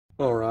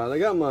All right, I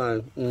got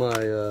my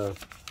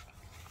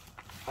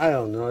I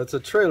don't know, it's a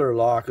trailer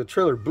lock, a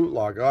trailer boot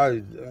lock.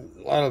 A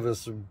lot of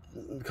us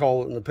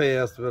call it in the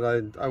past, but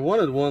I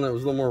wanted one that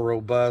was a little more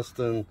robust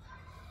than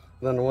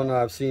the one that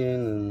I've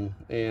seen,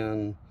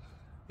 and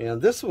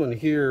this one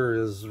here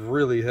is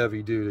really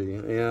heavy duty,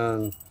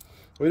 and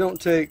we don't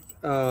take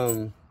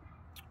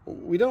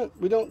we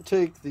don't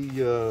take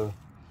the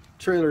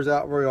trailers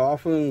out very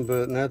often,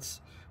 but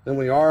when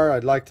we are,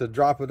 I'd like to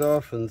drop it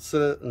off and sit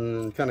it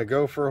and kind of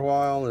go for a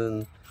while,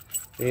 and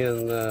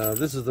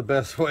this is the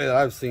best way that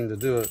I've seen to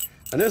do it.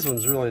 And this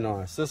one's really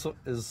nice. This one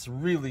is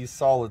really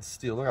solid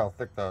steel. Look how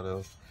thick that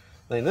is.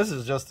 I mean, this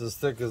is just as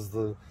thick as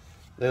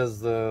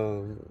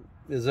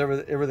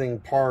everything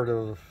part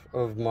of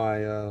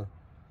my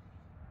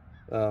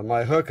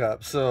my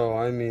hookup. So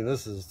I mean,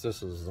 this is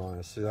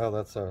nice. See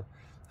how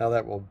how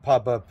that will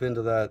pop up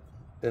into that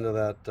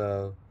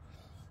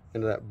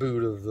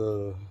boot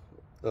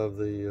of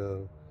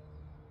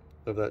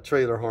that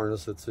trailer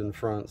harness that's in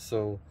front.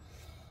 So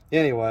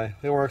anyway,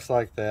 it works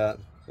like that.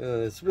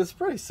 It's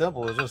pretty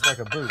simple. It's just like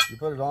a boot. You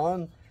put it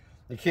on.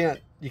 You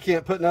can't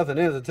put nothing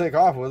in it to take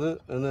off with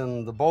it, and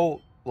then the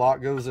bolt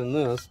lock goes in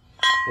this.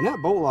 And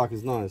that bolt lock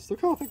is nice.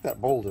 Look how thick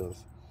that bolt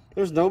is.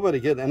 There's nobody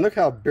getting, and look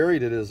how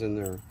buried it is in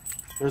there.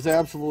 There's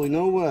absolutely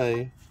no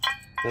way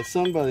that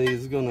somebody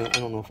is gonna. I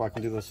don't know if I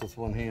can do this with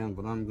one hand,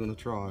 but I'm gonna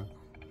try.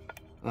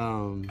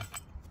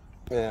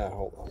 Yeah,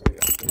 hold on.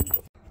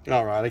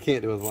 All right, I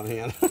can't do it with one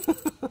hand.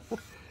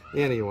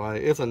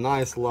 Anyway, it's a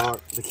nice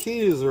lock. The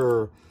keys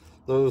are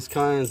those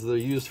kinds that are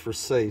used for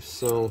safes,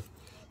 so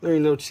there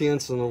ain't no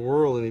chance in the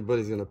world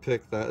anybody's gonna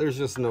pick that. There's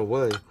just no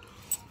way.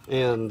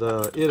 And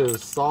it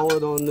is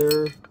solid on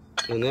there,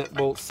 and that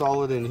bolt's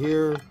solid in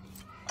here,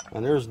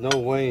 and there's no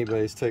way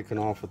anybody's taking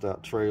off with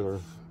that trailer.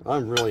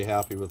 I'm really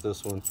happy with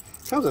this one.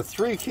 It comes with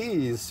 3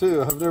 keys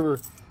too. I've never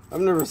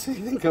seen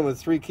anything come with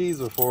 3 keys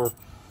before.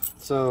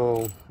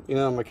 So you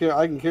know, I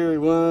can carry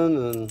one,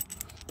 and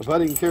my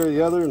buddy can carry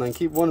the other, and I can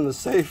keep one in the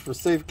safe for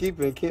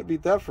safekeeping. Can't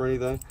beat that for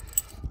anything.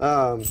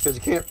 Because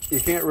you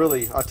can't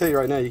really. I'll tell you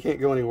right now, you can't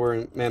go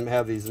anywhere and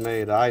have these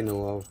made. I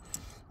know of.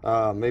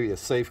 Maybe a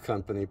safe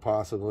company,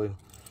 possibly.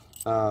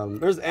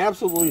 There's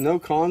absolutely no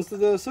cons to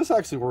this. This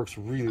actually works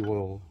really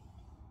well.